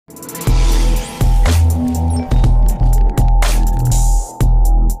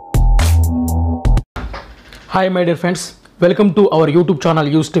Hi my dear friends, welcome to our YouTube channel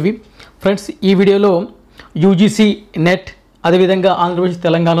Use TV. Friends, ఈ వీడియోలో UGC NET అదే విధంగా ఆంధ్రప్రదేశ్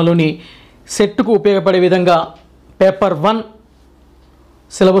తెలంగాణలోని సెట్కు ఉపయోగపడే విధంగా పేపర్ 1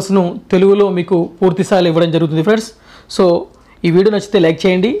 సిలబస్ను తెలుగులో మీకు పూర్తి స్థాయిలో ఇవ్వడం జరుగుతుంది ఫ్రెండ్స్. సో ఈ వీడియో నచ్చితే లైక్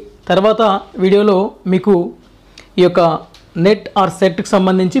చేయండి. తర్వాత వీడియోలో మీకు ఈ యొక్క నెట్ ఆర్ సెట్కి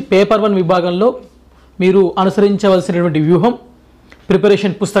సంబంధించి పేపర్ 1 విభాగంలో మీరు అనుసరించవలసినటువంటి వ్యూహం,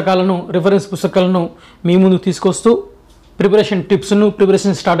 ప్రిపరేషన్ పుస్తకాలను, రిఫరెన్స్ పుస్తకాలను మీ ముందుకు తీసుకొస్తూ ప్రిపరేషన్ టిప్స్ను,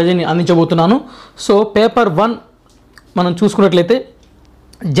 ప్రిపరేషన్ స్ట్రాటజీని అందించబోతున్నాను. సో పేపర్ 1 మనం చూసుకున్నట్లయితే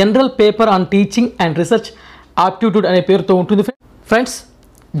general paper on teaching and research aptitude అనే పేరుతో ఉంటుంది friends.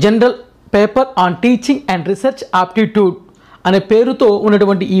 General paper on teaching and research aptitude అనే పేరుతో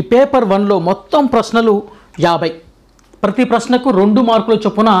ఉన్నటువంటి ఈ పేపర్ 1లో మొత్తం ప్రశ్నలు 50. ప్రతి ప్రశ్నకు 2 మార్కుల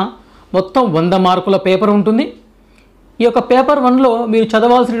చొప్పున మొత్తం 100 మార్కుల పేపర్ ఉంటుంది. ఈ యొక్క పేపర్ 1లో మీరు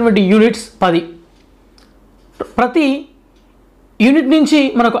చదవాల్సినటువంటి యూనిట్స్ 10. ప్రతి యూనిట్ నుంచి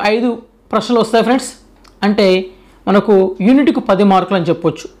మనకు 5 ప్రశ్నలు వస్తాయి ఫ్రెండ్స్. అంటే మనకు యూనిట్కు 10 మార్కులు అని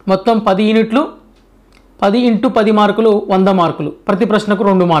చెప్పొచ్చు. మొత్తం 10 యూనిట్లు, 10 × 10 మార్కులు 100 మార్కులు, ప్రతి ప్రశ్నకు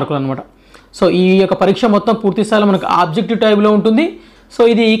 2 మార్కులు అనమాట. సో ఈ యొక్క పరీక్ష మొత్తం పూర్తి స్థాయిలో మనకు ఆబ్జెక్టివ్ టైప్లో ఉంటుంది. సో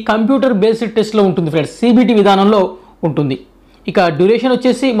ఇది కంప్యూటర్ బేస్డ్ టెస్ట్లో ఉంటుంది ఫ్రెండ్స్, CBT విధానంలో ఉంటుంది. ఇక డ్యూరేషన్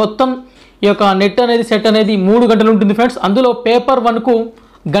వచ్చేసి మొత్తం ఈ యొక్క నెట్ అనేది సెట్ అనేది 3 గంటలు ఉంటుంది ఫ్రెండ్స్. అందులో పేపర్ 1కు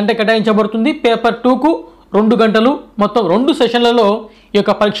గంట కేటాయించబడుతుంది, పేపర్ 2కు 2 గంటలు, మొత్తం 2 సెషన్లలో ఈ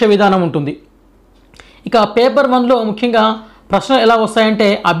యొక్క పరీక్ష విధానం ఉంటుంది. ఇక పేపర్ 1లో ముఖ్యంగా ప్రశ్నలు ఎలా వస్తాయంటే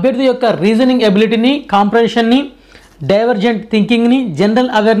అభ్యర్థి యొక్క రీజనింగ్ ఎబిలిటీని, కాంప్రహెన్షన్ని, డైవర్జెంట్ థింకింగ్ని,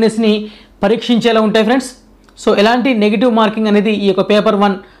 జనరల్ అవేర్నెస్ని పరీక్షించేలా ఉంటాయి ఫ్రెండ్స్. సో ఎలాంటి నెగిటివ్ మార్కింగ్ అనేది ఈ యొక్క పేపర్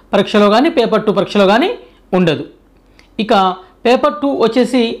 1 పరీక్షలో కానీ పేపర్ 2 పరీక్షలో కానీ ఉండదు. ఇక పేపర్ 2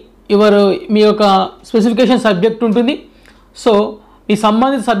 వచ్చేసి మీ యొక్క స్పెసిఫికేషన్ సబ్జెక్ట్ ఉంటుంది. సో ఈ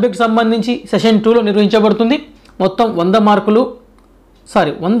సంబంధిత సబ్జెక్ట్ సంబంధించి సెషన్ 2లో నిర్వహించబడుతుంది. మొత్తం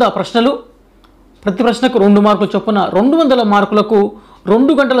 100 ప్రశ్నలు, ప్రతి ప్రశ్నకు 2 మార్కులు చొప్పున 200 మార్కులకు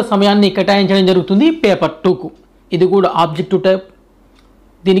 2 గంటల సమయాన్ని కేటాయించడం జరుగుతుంది పేపర్ 2కు. ఇది కూడా ఆబ్జెక్టివ్ టైప్.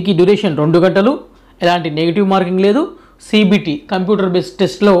 దీనికి డ్యూరేషన్ 2 గంటలు, ఎలాంటి నెగిటివ్ మార్కింగ్ లేదు. CBT కంప్యూటర్ బేస్డ్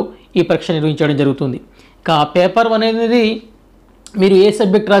టెస్ట్లో ఈ పరీక్ష నిర్వహించడం జరుగుతుంది. ఇక పేపర్ 1 అనేది మీరు ఏ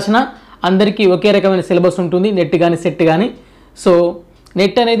సబ్జెక్ట్ రాసినా అందరికీ ఒకే రకమైన సిలబస్ ఉంటుంది, నెట్ కానీ సెట్ కానీ. సో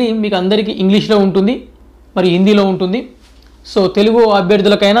నెట్ అనేది మీకు అందరికీ ఇంగ్లీష్లో ఉంటుంది, మరి హిందీలో ఉంటుంది. సో తెలుగు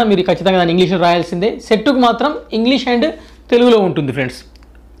అభ్యర్థులకైనా మీరు ఖచ్చితంగా దాన్ని ఇంగ్లీష్లో రాయాల్సిందే. సెట్కు మాత్రం ఇంగ్లీష్ అండ్ తెలుగులో ఉంటుంది ఫ్రెండ్స్.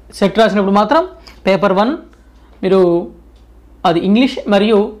 సెట్ రాసినప్పుడు మాత్రం పేపర్ 1 మీరు అది ఇంగ్లీష్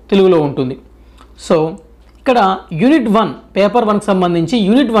మరియు తెలుగులో ఉంటుంది. సో ఇక్కడ యూనిట్ 1 పేపర్ 1కి సంబంధించి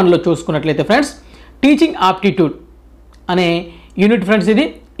యూనిట్ 1లో చూసుకున్నట్లయితే ఫ్రెండ్స్ టీచింగ్ ఆప్టిట్యూడ్ అనే యూనిట్ ఫ్రెండ్స్ ఇది.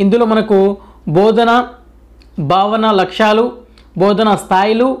 ఇందులో మనకు బోధన, భావన లక్ష్యాలు, బోధన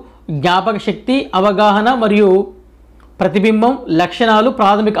స్థాయిలు, జ్ఞాపక శక్తి, అవగాహన మరియు ప్రతిబింబం, లక్షణాలు,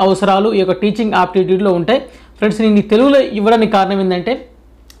 ప్రాథమిక అవసరాలు ఈ యొక్క టీచింగ్ ఆప్టిట్యూడ్లో ఉంటాయి ఫ్రెండ్స్. నేను తెలుగులో ఇవ్వడానికి కారణం ఏంటంటే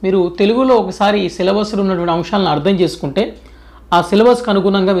మీరు తెలుగులో ఒకసారి ఈ సిలబస్లో ఉన్నటువంటి అంశాలను అర్థం చేసుకుంటే ఆ సిలబస్కి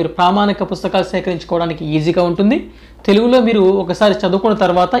అనుగుణంగా మీరు ప్రామాణిక పుస్తకాలు సేకరించుకోవడానికి ఈజీగా ఉంటుంది. తెలుగులో మీరు ఒకసారి చదువుకున్న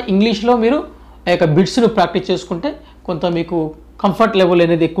తర్వాత ఇంగ్లీష్లో మీరు ఆ యొక్క బిట్స్ను ప్రాక్టీస్ చేసుకుంటే కొంత మీకు కంఫర్ట్ లెవెల్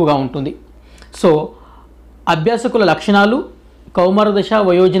అనేది ఎక్కువగా ఉంటుంది. సో అభ్యాసకుల లక్షణాలు, కౌమార దశ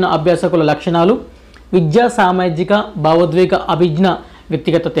వయోజన అభ్యాసకుల లక్షణాలు, విద్యా సామాజిక భావోద్వేగ అభిజ్ఞ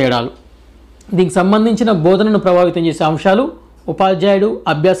వ్యక్తిగత తేడాలు, దీనికి సంబంధించిన బోధనను ప్రభావితం చేసే అంశాలు, ఉపాధ్యాయుడు,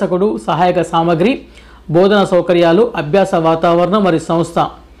 అభ్యాసకుడు, సహాయక సామగ్రి, బోధన సౌకర్యాలు, అభ్యాస వాతావరణం మరియు సంస్థ.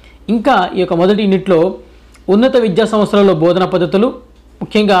 ఇంకా ఈ యొక్క మొదటి యూనిట్లో ఉన్నత విద్యా సంస్థలలో బోధన పద్ధతులు,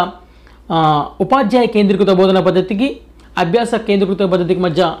 ముఖ్యంగా ఉపాధ్యాయ కేంద్రీకృత బోధన పద్ధతికి, అభ్యాస కేంద్రీకృత పద్ధతికి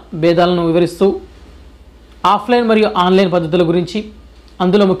మధ్య భేదాలను వివరిస్తూ ఆఫ్లైన్ మరియు ఆన్లైన్ పద్ధతుల గురించి,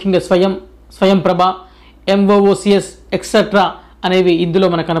 అందులో ముఖ్యంగా స్వయం ప్రభ, MOOCS ఎక్సెట్రా అనేవి ఇందులో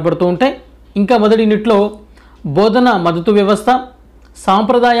మనకు కనపడుతూ ఉంటాయి. ఇంకా మొదటి యూనిట్లో బోధన మద్దతు వ్యవస్థ,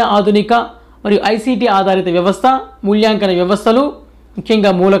 సాంప్రదాయ ఆధునిక మరియు ICT ఆధారిత వ్యవస్థ, మూల్యాంకన వ్యవస్థలు,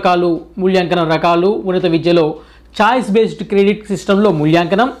 ముఖ్యంగా మూలకాలు, మూల్యాంకన రకాలు, ఉన్నత విద్యలో చాయిస్ బేస్డ్ క్రెడిట్ సిస్టంలో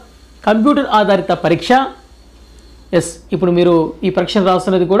మూల్యాంకనం, కంప్యూటర్ ఆధారిత పరీక్ష. ఇప్పుడు మీరు ఈ పరీక్షను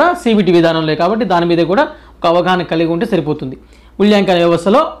రాస్తున్నది కూడా CBT విధానంలో కాబట్టి దాని మీద కూడా ఒక అవగాహన కలిగి ఉంటే సరిపోతుంది. మూల్యాంకన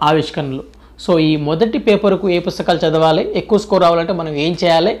వ్యవస్థలో ఆవిష్కరణలు. సో ఈ మొదటి పేపర్కు ఏ పుస్తకాలు చదవాలి, ఎక్కువ స్కోర్ రావాలంటే మనం ఏం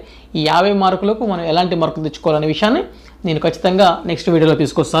చేయాలి, ఈ 50 మార్కులకు మనం ఎలాంటి మార్కులు తెచ్చుకోవాలనే విషయాన్ని నేను ఖచ్చితంగా నెక్స్ట్ వీడియోలో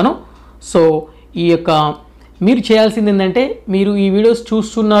తీసుకొస్తాను. సో ఈ యొక్క మీరు చేయాల్సింది ఏంటంటే మీరు ఈ వీడియోస్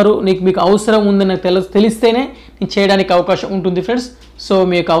చూస్తున్నారు, మీకు అవసరం ఉందని తెలిస్తేనే నేను చేయడానికి అవకాశం ఉంటుంది ఫ్రెండ్స్. సో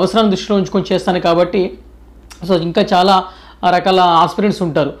మీ యొక్క అవసరాన్ని దృష్టిలో ఉంచుకొని చేస్తాను కాబట్టి సో ఇంకా చాలా రకాల ఆస్పిరెంట్స్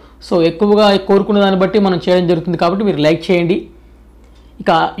ఉంటారు. సో ఎక్కువగా కోరుకున్న దాన్ని బట్టి మనం చేయడం జరుగుతుంది కాబట్టి మీరు లైక్ చేయండి.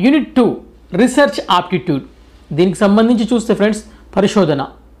 ఇక యూనిట్ 2 రీసెర్చ్ ఆప్టిట్యూడ్ దీనికి సంబంధించి చూస్తే ఫ్రెండ్స్ పరిశోధన,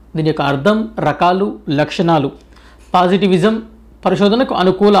 దీని యొక్క అర్థం, రకాలు, లక్షణాలు, పాజిటివిజం, పరిశోధనకు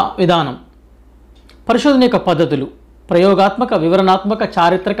అనుకూల విధానం, పరిశోధన యొక్క పద్ధతులు, ప్రయోగాత్మక, వివరణాత్మక,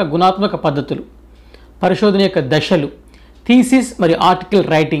 చారిత్రక, గుణాత్మక పద్ధతులు, పరిశోధన యొక్క దశలు, థీసిస్ మరియు article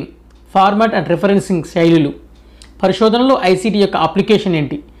writing, format and referencing శైలులు, పరిశోధనలో ఐసీటీ యొక్క అప్లికేషన్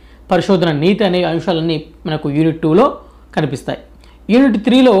ఏంటి, పరిశోధన నీతి అనే అంశాలన్నీ మనకు యూనిట్ 2లో కనిపిస్తాయి. యూనిట్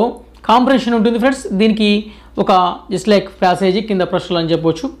 3లో కాంప్రహెన్షన్ ఉంటుంది ఫ్రెండ్స్. దీనికి ఒక జస్ట్ లైక్ ప్యాసేజీ కింద ప్రశ్నలు అని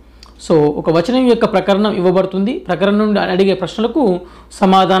చెప్పవచ్చు. సో ఒక వచనం యొక్క ప్రకరణం ఇవ్వబడుతుంది, ప్రకరణం నుండి అడిగే ప్రశ్నలకు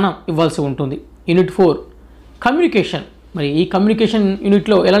సమాధానం ఇవ్వాల్సి ఉంటుంది. Unit 4 communication. మరి ఈ కమ్యూనికేషన్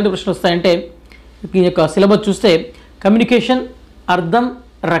యూనిట్లో ఎలాంటి ప్రశ్నలు వస్తాయంటే, దీని యొక్క సిలబస్ చూస్తే కమ్యూనికేషన్, అర్థం,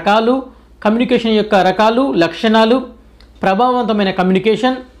 రకాలు, కమ్యూనికేషన్ యొక్క రకాలు, లక్షణాలు, ప్రభావవంతమైన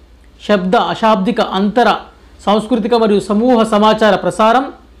కమ్యూనికేషన్, శబ్ద అశాబ్దిక అంతర సాంస్కృతిక మరియు సమూహ సమాచార ప్రసారం,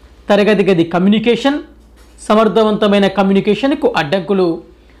 తరగతి గది కమ్యూనికేషన్, సమర్థవంతమైన కమ్యూనికేషన్కు అడ్డంకులు,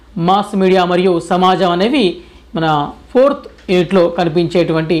 మాస్ మీడియా మరియు సమాజం అనేవి మన 4th యూనిట్లో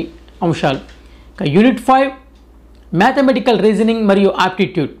కనిపించేటువంటి అంశాలు. యూనిట్ 5 మ్యాథమెటికల్ రీజనింగ్ మరియు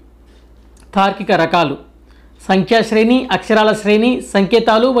ఆప్టిట్యూడ్, తార్కిక రకాలు, సంఖ్యా శ్రేణి, అక్షరాల శ్రేణి,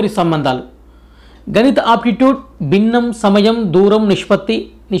 సంకేతాలు మరియు సంబంధాలు, గణిత ఆప్టిట్యూడ్, భిన్నం, సమయం, దూరం,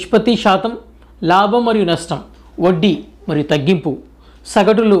 నిష్పత్తి శాతం, లాభం మరియు నష్టం, వడ్డీ మరియు తగ్గింపు,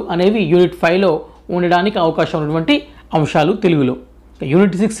 సగటులు అనేవి యూనిట్ 5లో ఉండడానికి అవకాశం ఉన్నటువంటి అంశాలు తెలుగులో.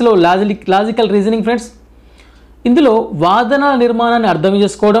 Unit 6లో logical reasoning friends. ఇందులో వాదనల నిర్మాణాన్ని అర్థం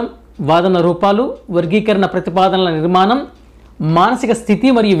చేసుకోవడం, వాదన రూపాలు, వర్గీకరణ ప్రతిపాదనల నిర్మాణం, మానసిక స్థితి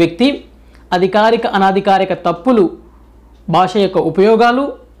మరియు వ్యక్తి, అధికారిక అనాధికారిక తప్పులు, భాష యొక్క ఉపయోగాలు,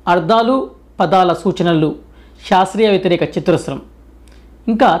 అర్థాలు, పదాల సూచనలు, శాస్త్రీయ వ్యతిరేక చిత్రస్రం,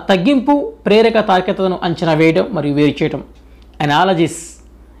 ఇంకా తగ్గింపు, ప్రేరక తార్కికతను అంచనా వేయడం మరియు వేరు చేయడం, అనాలజిస్,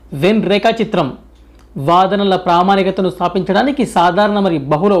 వెన్ రేఖాచిత్రం, వాదనల ప్రామాణికతను స్థాపించడానికి సాధారణ మరియు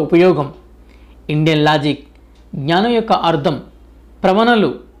బహుళ ఉపయోగం, ఇండియన్ లాజిక్, జ్ఞానం యొక్క అర్థం, ప్రవణలు,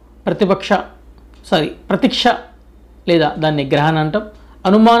 ప్రతీక్ష లేదా దాన్ని గ్రహణ అంటాం,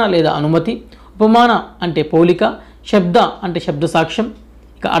 అనుమాన లేదా అనుమతి, ఉపమాన అంటే పోలిక, శబ్ద అంటే శబ్ద సాక్ష్యం,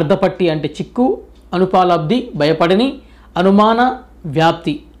 ఇక అర్ధపట్టి అంటే చిక్కు, అనుపాలబ్ధి భయపడని, అనుమాన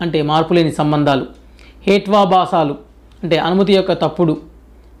వ్యాప్తి అంటే మార్పులేని సంబంధాలు, హేత్వాభాసాలు అంటే అనుమతి యొక్క తప్పుడు,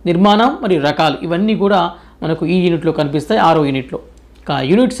 నిర్మాణం మరియు రకాలు, ఇవన్నీ కూడా మనకు ఈ యూనిట్లో కనిపిస్తాయి 6వ యూనిట్లో.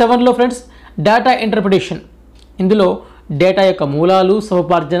 Unit 7లో friends data interpretation. ఇందులో డేటా యొక్క మూలాలు,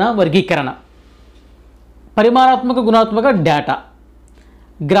 సముపార్జన, వర్గీకరణ, పరిమాణాత్మక, గుణాత్మక డేటా,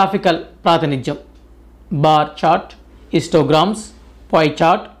 గ్రాఫికల్ ప్రాతినిధ్యం, బార్ చార్ట్, హిస్టోగ్రామ్స్, పాయ్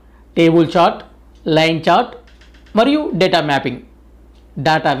chart, table chart, line chart మరియు డేటా మ్యాపింగ్,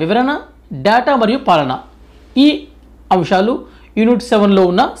 డేటా వివరణ, డేటా మరియు పాలన. ఈ అంశాలు యూనిట్ 7లో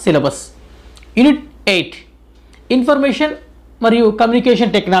ఉన్న సిలబస్. యూనిట్ 8 ఇన్ఫర్మేషన్ మరియు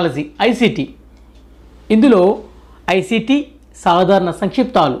కమ్యూనికేషన్ టెక్నాలజీ ఐసీటీ. ఇందులో ఐసీటీ సాధారణ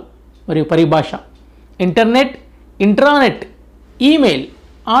సంక్షిప్తాలు మరియు పరిభాష, ఇంటర్నెట్, ఇంట్రానెట్, ఈమెయిల్,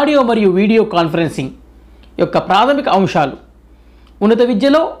 ఆడియో మరియు వీడియో కాన్ఫరెన్సింగ్ యొక్క ప్రాథమిక అంశాలు, ఉన్నత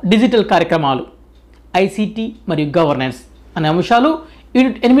విద్యలో డిజిటల్ కార్యక్రమాలు, ఐసీటీ మరియు గవర్నెన్స్ అనే అంశాలు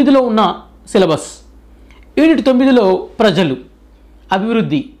యూనిట్ 8లో ఉన్న సిలబస్. యూనిట్ 9లో ప్రజలు,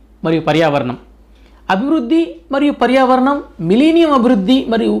 అభివృద్ధి మరియు పర్యావరణం. అభివృద్ధి మరియు పర్యావరణం, మిలీనియం అభివృద్ధి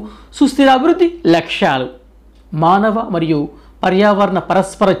మరియు సుస్థిర అభివృద్ధి లక్ష్యాలు, మానవ మరియు పర్యావరణ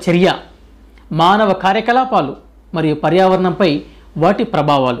పరస్పర చర్య, మానవ కార్యకలాపాలు మరియు పర్యావరణంపై వాటి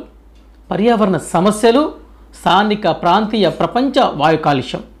ప్రభావాలు, పర్యావరణ సమస్యలు, స్థానిక, ప్రాంతీయ, ప్రపంచ వాయు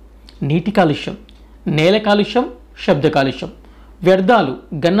కాలుష్యం, నీటి కాలుష్యం, నేల కాలుష్యం, శబ్ద కాలుష్యం, వ్యర్థాలు,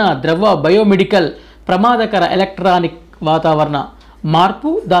 ఘన, ద్రవ, బయోమెడికల్, ప్రమాదకర ఎలక్ట్రానిక్ వాతావరణ మార్పు,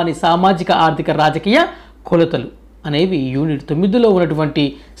 దాని సామాజిక, ఆర్థిక, రాజకీయ కొలతలు అనేవి యూనిట్ 9లో ఉన్నటువంటి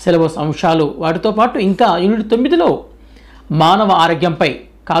సిలబస్ అంశాలు. వాటితో పాటు ఇంకా యూనిట్ 9లో మానవ ఆరోగ్యంపై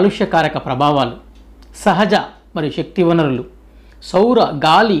కాలుష్యకారక ప్రభావాలు, సహజ మరియు శక్తి వనరులు, సౌర,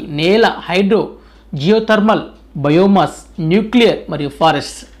 గాలి, నేల, హైడ్రో, జియోథర్మల్, బయోమాస్, న్యూక్లియర్ మరియు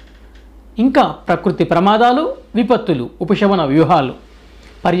ఫారెస్ట్, ఇంకా ప్రకృతి ప్రమాదాలు, విపత్తులు, ఉపశమన వ్యూహాలు,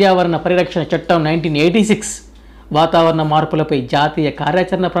 పర్యావరణ పరిరక్షణ చట్టం 1986, వాతావరణ మార్పులపై జాతీయ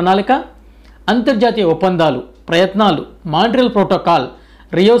కార్యాచరణ ప్రణాళిక, అంతర్జాతీయ ఒప్పందాలు, ప్రయత్నాలు, మాంట్రియల్ ప్రోటోకాల్,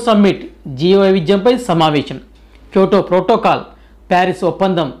 రియో సమ్మిట్, జీవ వైవిధ్యంపై సమావేశం, క్యోటో ప్రోటోకాల్, ప్యారిస్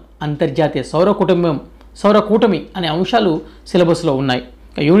ఒప్పందం, అంతర్జాతీయ సౌర కూటమి అనే అంశాలు సిలబస్లో ఉన్నాయి.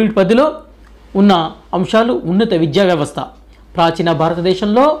 యూనిట్ 10లో ఉన్న అంశాలు ఉన్నత విద్యా వ్యవస్థ, ప్రాచీన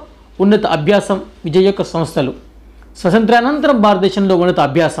భారతదేశంలో ఉన్నత అభ్యాసం, విద్య యొక్క సంస్థలు, స్వతంత్రానంతరం భారతదేశంలో ఉన్నత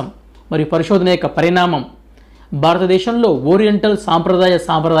అభ్యాసం మరియు పరిశోధన యొక్క పరిణామం, భారతదేశంలో ఓరియంటల్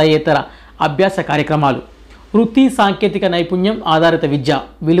సాంప్రదాయేతర అభ్యాస కార్యక్రమాలు, వృత్తి సాంకేతిక నైపుణ్యం ఆధారిత విద్య,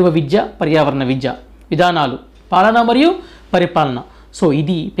 విలువ విద్య, పర్యావరణ విద్య, విధానాలు, పాలన మరియు పరిపాలన. సో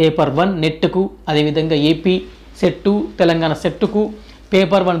ఇది పేపర్ 1 నెట్కు, అదేవిధంగా ఏపీ సెట్టు, తెలంగాణ సెట్టుకు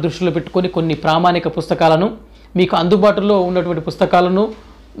పేపర్ 1 దృష్టిలో పెట్టుకొని కొన్ని ప్రామాణిక పుస్తకాలను, మీకు అందుబాటులో ఉన్నటువంటి పుస్తకాలను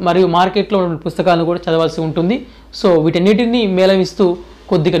మరియు మార్కెట్లో ఉన్న పుస్తకాలను కూడా చదవాల్సి ఉంటుంది. సో వీటన్నిటిని మేళవిస్తూ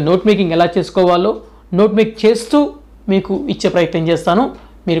కొద్దిగా నోట్ మేకింగ్ ఎలా చేసుకోవాలో నోట్ మేక్ చేస్తూ మీకు ఇచ్చే ప్రయత్నం చేస్తాను.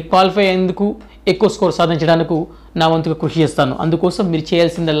 మీరు క్వాలిఫై అయ్యేందుకు, ఎక్కువ స్కోర్ సాధించడానికి నా వంతుగా కృషి చేస్తాను. అందుకోసం మీరు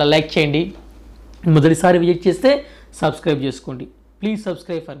చేయాల్సిందల్లా లైక్ చేయండి, మొదటిసారి విజిట్ చేస్తే సబ్స్క్రైబ్ చేసుకోండి. Please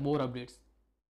subscribe for more updates.